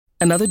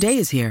Another day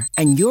is here,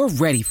 and you're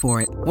ready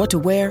for it. What to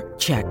wear?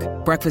 Check.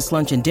 Breakfast,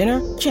 lunch, and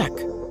dinner? Check.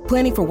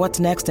 Planning for what's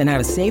next and how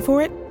to save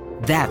for it?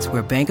 That's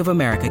where Bank of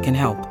America can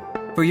help.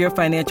 For your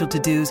financial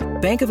to-dos,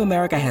 Bank of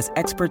America has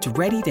experts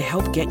ready to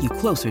help get you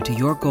closer to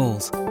your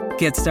goals.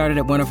 Get started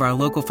at one of our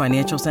local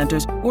financial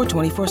centers or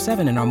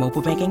 24/7 in our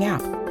mobile banking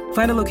app.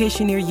 Find a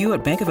location near you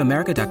at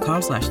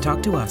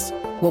bankofamerica.com/talktous.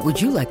 What would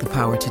you like the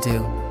power to do?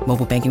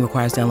 Mobile banking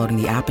requires downloading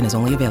the app and is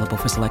only available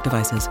for select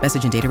devices.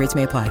 Message and data rates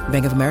may apply.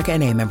 Bank of America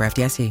N.A., member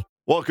FDIC.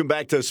 Welcome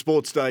back to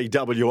Sports Day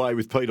WA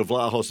with Peter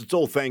Vlahos. It's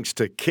all thanks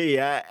to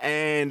Kia,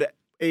 and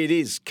it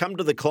is come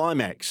to the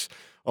climax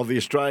of the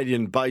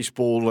Australian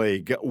Baseball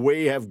League.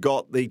 We have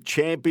got the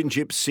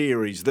Championship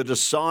Series, the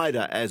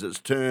decider as it's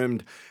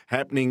termed,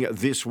 happening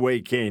this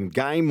weekend.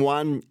 Game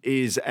 1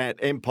 is at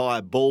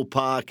Empire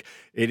Ballpark.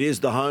 It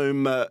is the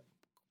home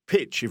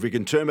pitch, if we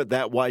can term it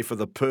that way, for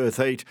the Perth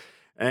Heat,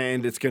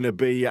 and it's going to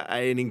be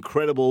an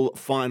incredible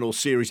final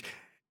series.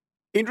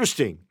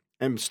 Interesting.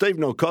 And Steve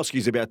Nolkowski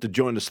is about to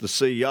join us, the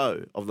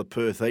CEO of the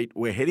Perth Heat.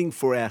 We're heading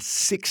for our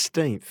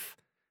 16th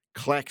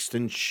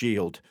Claxton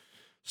Shield.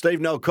 Steve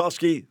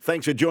Nolkowski,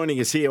 thanks for joining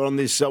us here on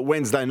this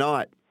Wednesday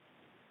night.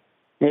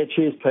 Yeah,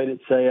 cheers, Pete.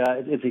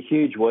 It's a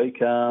huge week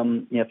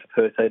for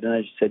Perth Heat, and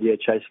as you said,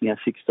 chasing our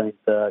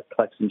 16th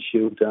Claxton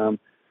Shield.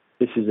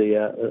 This is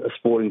a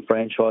sporting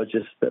franchise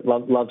just that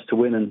loves to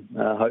win, and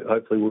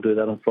hopefully we'll do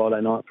that on Friday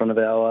night in front of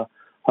our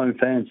home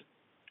fans.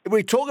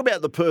 We talk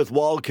about the Perth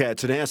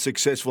Wildcats and how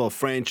successful a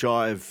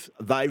franchise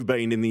they've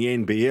been in the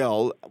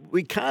NBL.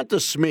 We can't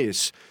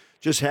dismiss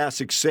just how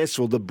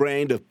successful the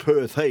brand of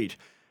Perth Heat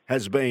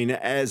has been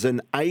as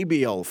an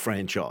ABL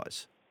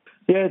franchise.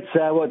 Yeah, it's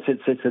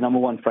the number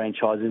one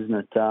franchise, isn't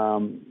it?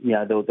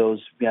 There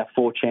was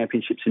 4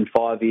 championships in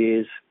 5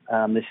 years.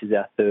 This is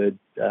our 3rd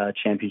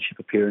championship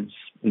appearance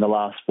in the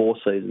last 4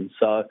 seasons.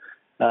 So,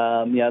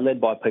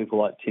 led by people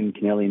like Tim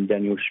Kennelly and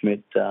Daniel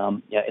Schmidt,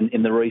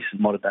 in the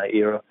recent modern day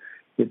era.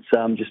 It's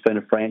just been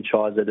a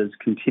franchise that has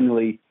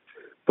continually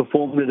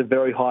performed at a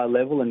very high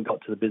level and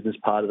got to the business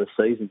part of the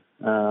season.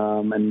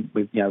 And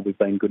we've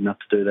been good enough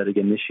to do that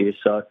again this year.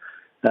 So,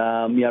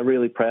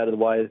 really proud of the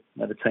way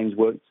the team's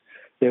worked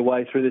their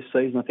way through this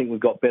season. I think we've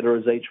got better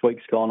as each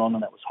week's gone on,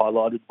 and that was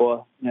highlighted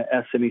by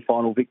our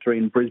semi-final victory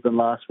in Brisbane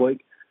last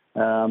week,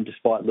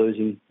 despite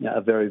losing a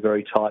very,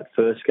 very tight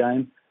first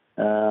game.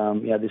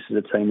 This is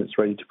a team that's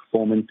ready to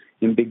perform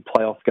in big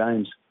playoff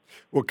games.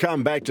 We'll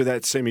come back to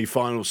that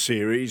semi-final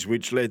series,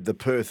 which led the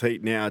Perth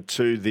Heat now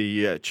to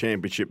the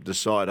championship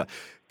decider.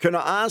 Can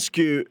I ask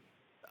you,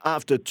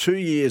 after 2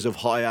 years of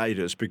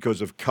hiatus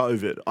because of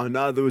COVID, I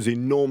know there was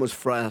enormous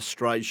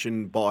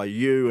frustration by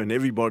you and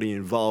everybody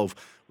involved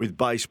with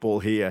baseball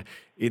here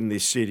in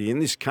this city, in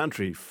this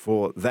country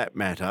for that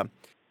matter.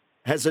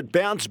 Has it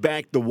bounced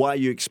back the way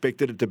you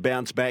expected it to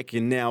bounce back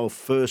in now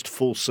first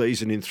full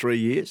season in 3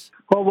 years?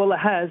 Well, it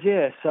has,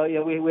 yeah. So,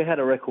 we had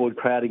a record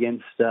crowd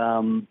against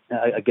Geelong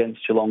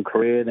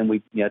Career. Then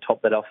we,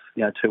 topped that off,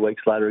 2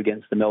 weeks later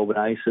against the Melbourne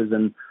Aces.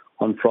 And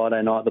on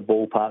Friday night, the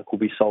ballpark will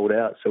be sold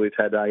out. So we've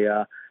had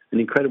an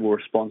incredible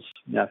response,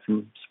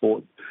 from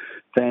sport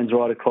fans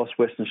right across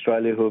Western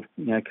Australia who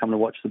have, come to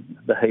watch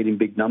the Heat in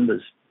big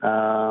numbers.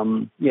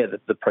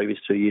 The previous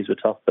 2 years were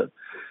tough, but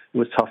it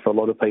was tough for a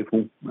lot of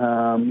people,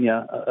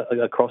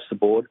 across the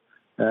board.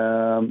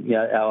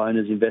 Our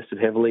owners invested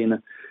heavily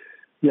in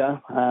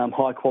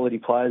high quality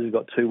players. We've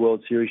got 2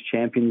 World Series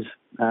champions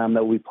that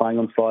will be playing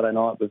on Friday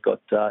night. We've got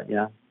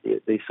the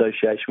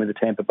association with the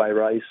Tampa Bay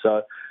Rays.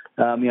 So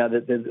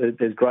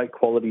there's great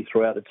quality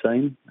throughout the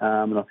team,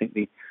 and I think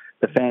the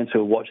fans who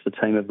have watched the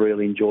team have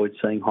really enjoyed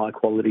seeing high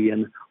quality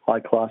and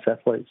high class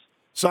athletes.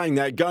 Saying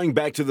that, going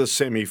back to the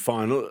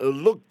semi-final, it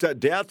looked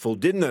doubtful,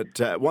 didn't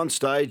it? At one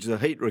stage, the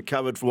Heat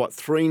recovered for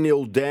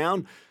 3-0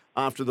 down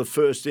after the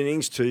first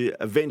innings to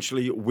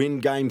eventually win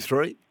Game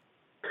 3.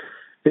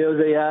 It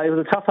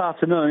was a tough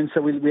afternoon.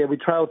 So we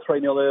trailed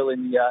 3-0 early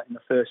in the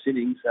first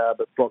innings,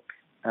 but Brock,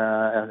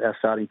 our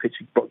starting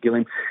pitcher, Brock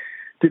Gilliam,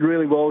 did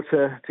really well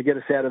to get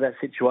us out of that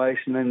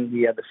situation. And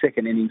the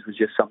second innings was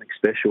just something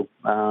special.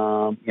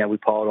 We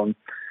piled on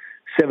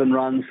 7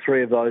 runs,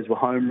 3 of those were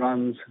home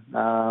runs.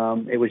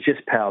 It was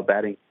just power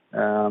batting,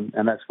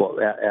 and that's what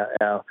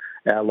our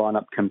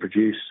lineup can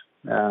produce.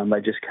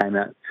 They just came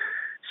out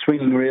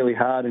swinging really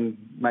hard and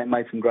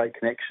made some great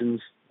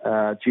connections.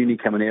 Junior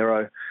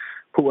Caminero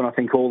put one, I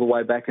think, all the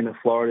way back into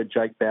Florida.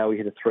 Jake Bowie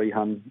hit a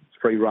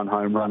 3-run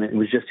home run. It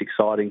was just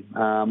exciting.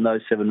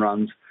 Those 7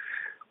 runs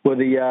were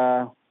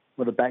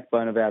the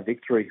backbone of our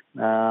victory.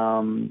 We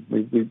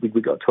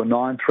got to a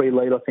 9-3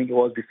 lead, I think it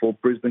was, before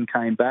Brisbane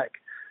came back.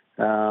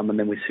 And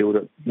then we sealed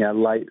it,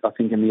 late, I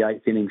think, in the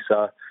 8th inning.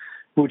 So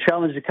we were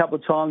challenged a couple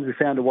of times. We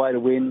found a way to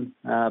win.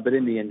 But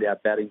in the end, our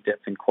batting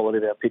depth and quality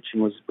of our pitching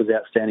was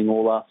outstanding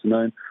all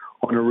afternoon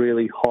on a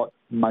really hot,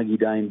 muggy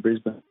day in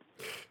Brisbane.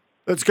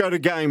 Let's go to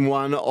Game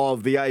 1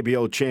 of the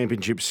ABL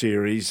Championship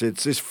Series.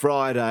 It's this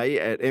Friday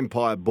at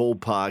Empire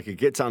Ballpark. It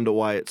gets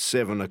underway at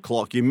 7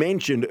 o'clock. You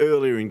mentioned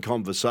earlier in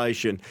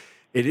conversation,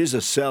 it is a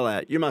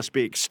sellout. You must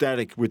be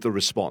ecstatic with the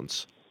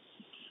response.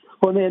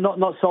 Well, they're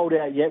not sold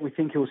out yet. We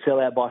think it will sell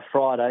out by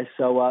Friday.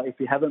 So if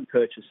you haven't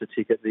purchased a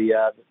ticket,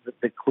 the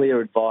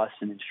clear advice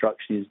and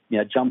instruction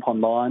is, jump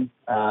online.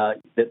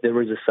 That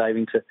there is a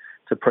saving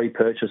to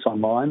pre-purchase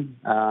online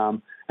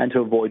and to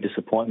avoid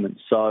disappointment.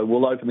 So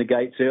we'll open the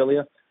gates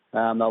earlier.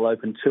 They'll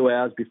open 2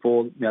 hours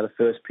before the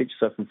first pitch.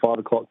 So from 5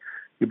 o'clock,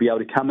 you'll be able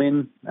to come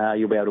in.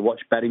 You'll be able to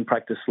watch batting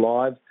practice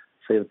live,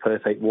 see the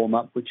Perth Heat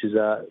warm-up, which is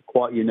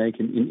quite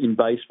unique in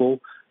baseball,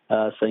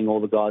 seeing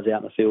all the guys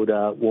out in the field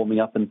warming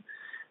up and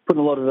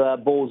putting a lot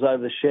of balls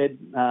over the shed.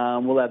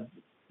 We'll have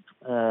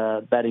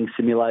batting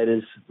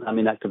simulators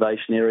in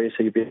activation areas,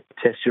 so you'll be able to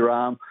test your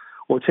arm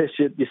or test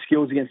your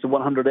skills against a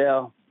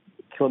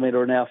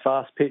 100-kilometre-an-hour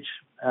fast pitch.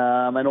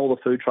 And all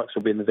the food trucks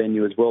will be in the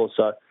venue as well.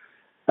 So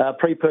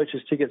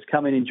pre-purchase tickets,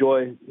 come in,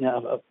 enjoy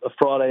a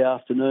Friday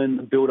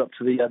afternoon, build up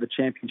to the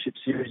championship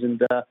series,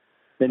 and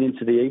then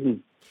into the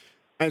evening.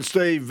 And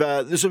Steve,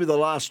 this will be the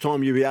last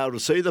time you'll be able to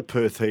see the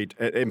Perth Heat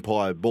at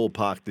Empire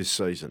Ballpark this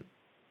season.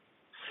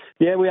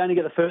 Yeah, we only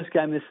get the first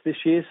game this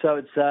year, so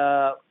it's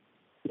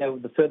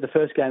the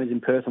first game is in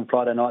Perth on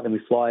Friday night, then we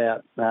fly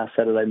out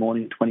Saturday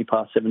morning at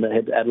 7:20 to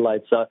head to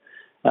Adelaide. So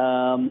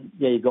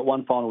you've got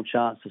one final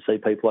chance to see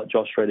people like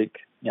Josh Reddick,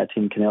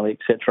 Tim Kennelly,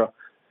 etc.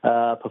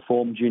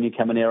 Perform Junior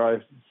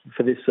Caminero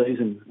for this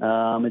season.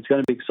 It's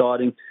going to be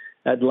exciting.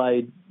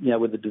 Adelaide,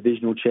 with the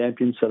divisional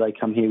champions, so they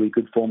come here with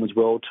good form as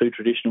well. Two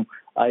traditional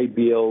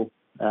ABL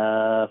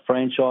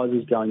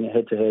franchises going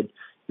head-to-head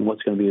in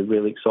what's going to be a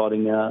really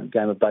exciting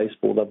game of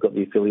baseball. They've got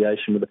the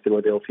affiliation with the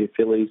Philadelphia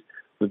Phillies.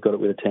 We've got it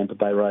with the Tampa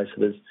Bay Rays.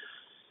 So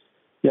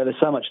there's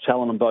so much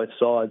talent on both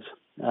sides.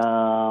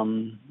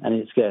 And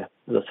it's, as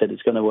I said,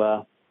 it's going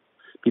to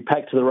be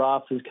packed to the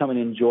rafters. Come and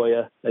enjoy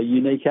a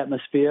unique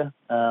atmosphere.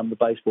 The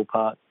baseball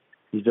park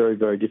is very,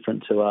 very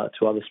different to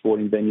other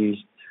sporting venues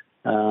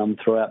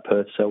throughout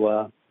Perth.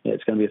 So,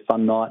 it's going to be a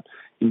fun night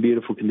in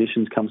beautiful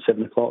conditions come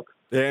 7 o'clock.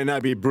 Yeah, and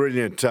that'll be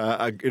brilliant.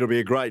 It'll be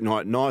a great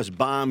night. Nice,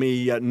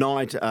 balmy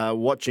night,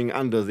 watching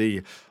under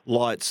the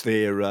lights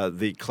there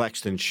the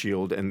Claxton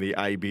Shield and the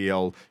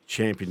ABL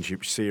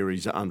Championship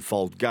Series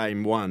unfold.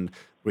 Game 1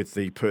 with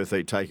the Perth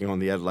Heat taking on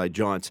the Adelaide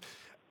Giants.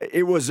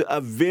 It was a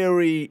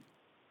very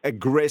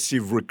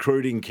aggressive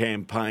recruiting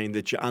campaign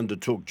that you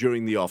undertook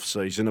during the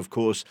off-season. Of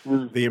course,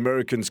 the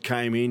Americans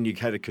came in. You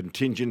had a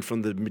contingent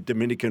from the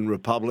Dominican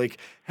Republic.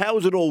 How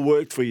has it all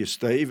worked for you,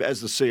 Steve,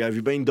 as the CEO? Have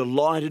you been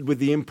delighted with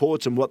the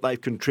imports and what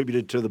they've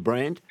contributed to the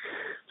brand?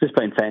 It's just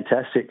been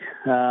fantastic.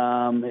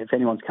 If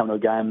anyone's come to a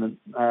game,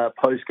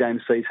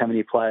 post-game sees how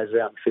many players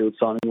are out in the field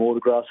signing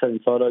autographs, having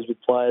photos with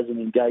players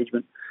and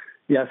engagement.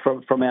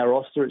 From our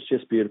roster, it's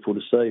just beautiful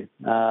to see.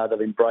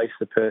 They've embraced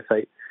the Perth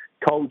Heat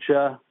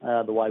culture,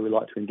 the way we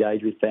like to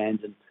engage with fans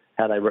and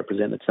how they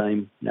represent the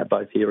team,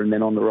 both here and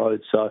then on the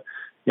road. So,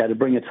 to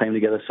bring a team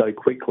together so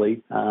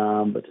quickly,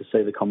 but to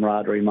see the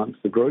camaraderie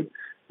amongst the group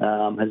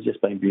has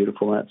just been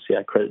beautiful. And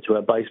that's credit to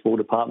our baseball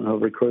department who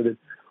have recruited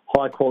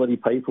high-quality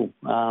people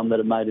that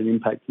have made an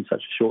impact in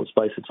such a short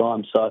space of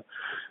time. So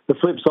the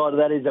flip side of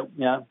that is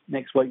that,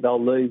 next week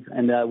they'll leave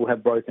and we'll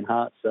have broken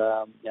hearts,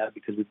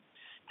 because we've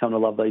come to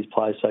love these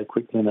players so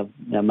quickly and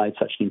have made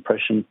such an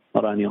impression,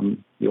 not only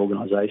on the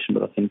organisation,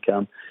 but I think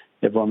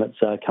everyone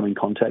that's come in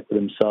contact with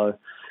them. So,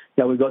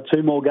 we've got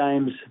 2 more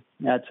games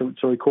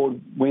to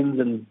record wins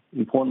and,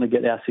 importantly,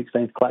 get our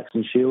 16th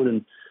Claxton Shield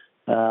and,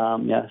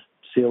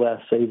 seal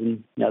our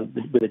season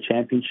with a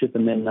championship.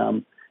 And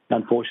then,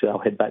 unfortunately, I'll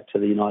head back to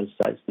the United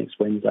States next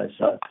Wednesday.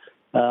 So,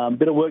 a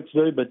bit of work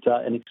to do, but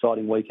an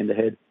exciting weekend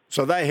ahead.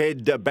 So they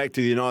head back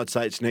to the United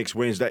States next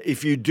Wednesday.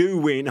 If you do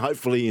win,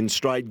 hopefully in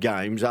straight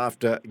games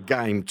after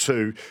Game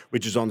 2,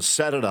 which is on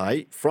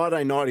Saturday,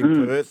 Friday night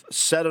in Perth,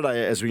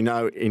 Saturday, as we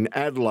know, in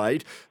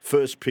Adelaide.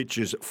 First pitch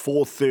is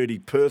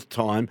 4:30 Perth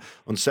time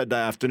on Saturday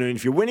afternoon.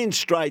 If you win in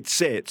straight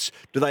sets,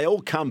 do they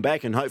all come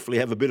back and hopefully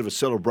have a bit of a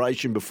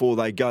celebration before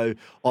they go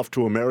off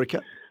to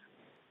America?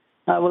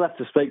 We'll have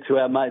to speak to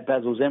our mate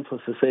Basil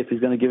Zemplis to see if he's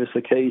going to give us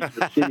the keys to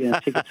the city and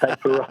a ticket tape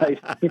parade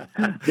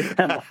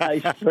down the Hay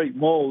Street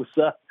Mall.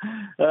 So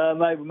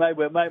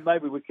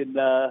maybe we can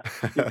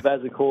give Baz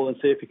a call and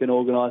see if he can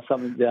organise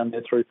something down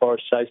there through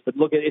Forest Chase. But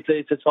look, it's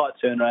a tight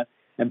turnaround,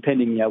 and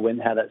pending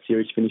how that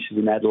series finishes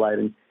in Adelaide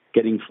and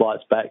getting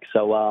flights back.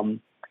 So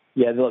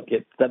they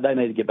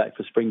need to get back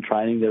for spring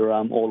training. They're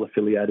all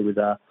affiliated with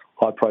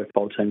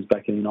high-profile teams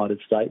back in the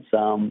United States.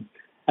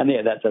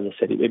 That's, as I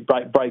said, it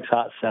breaks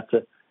hearts to have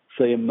to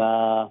see them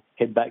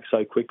head back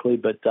so quickly,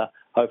 but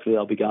hopefully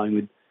they'll be going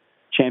with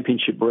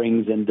championship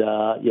rings and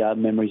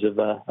memories of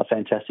a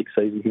fantastic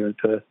season here in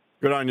Perth.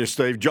 Good on you,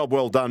 Steve. Job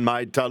well done,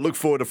 mate. Look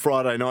forward to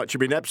Friday night. Should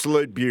be an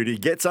absolute beauty.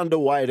 Gets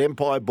underway at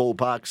Empire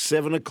Ballpark,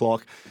 7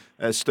 o'clock.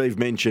 As Steve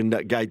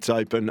mentioned, gates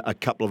open a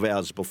couple of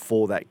hours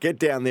before that. Get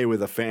down there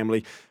with a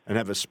family and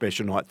have a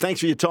special night. Thanks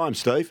for your time,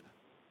 Steve.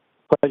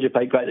 Pleasure,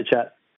 Pete. Great to chat.